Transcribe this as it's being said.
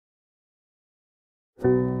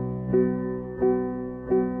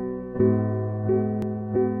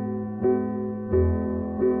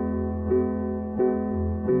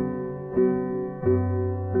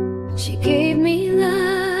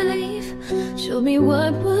showed me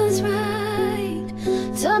what was right,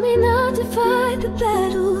 taught me not to fight the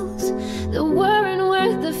battles that weren't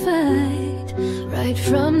worth the fight. Right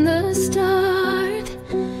from the start,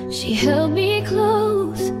 she held me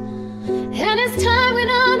close, and as time went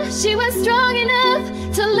on, she was strong enough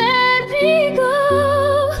to let me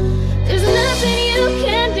go. There's nothing you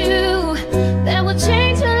can do that will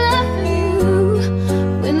change her love for you.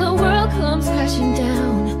 When the world comes crashing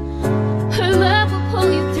down, her love will pull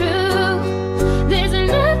you through. There's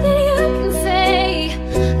nothing you can say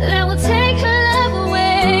that will take her love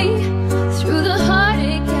away. Through the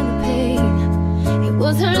heartache and the pain, it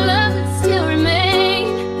was her love that still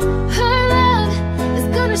remained. Her love is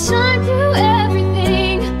gonna shine through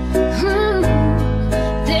everything.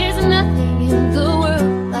 There's nothing in the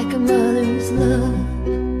world like a mother's love.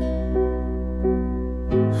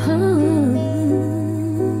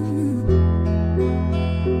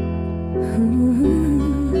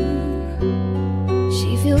 She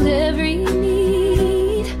filled every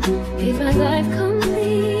need, made my life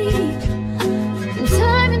complete.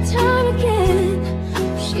 And time again,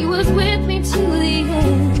 she was with me to the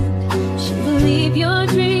end. She believed your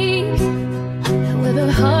dreams,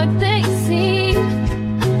 however hard they seem.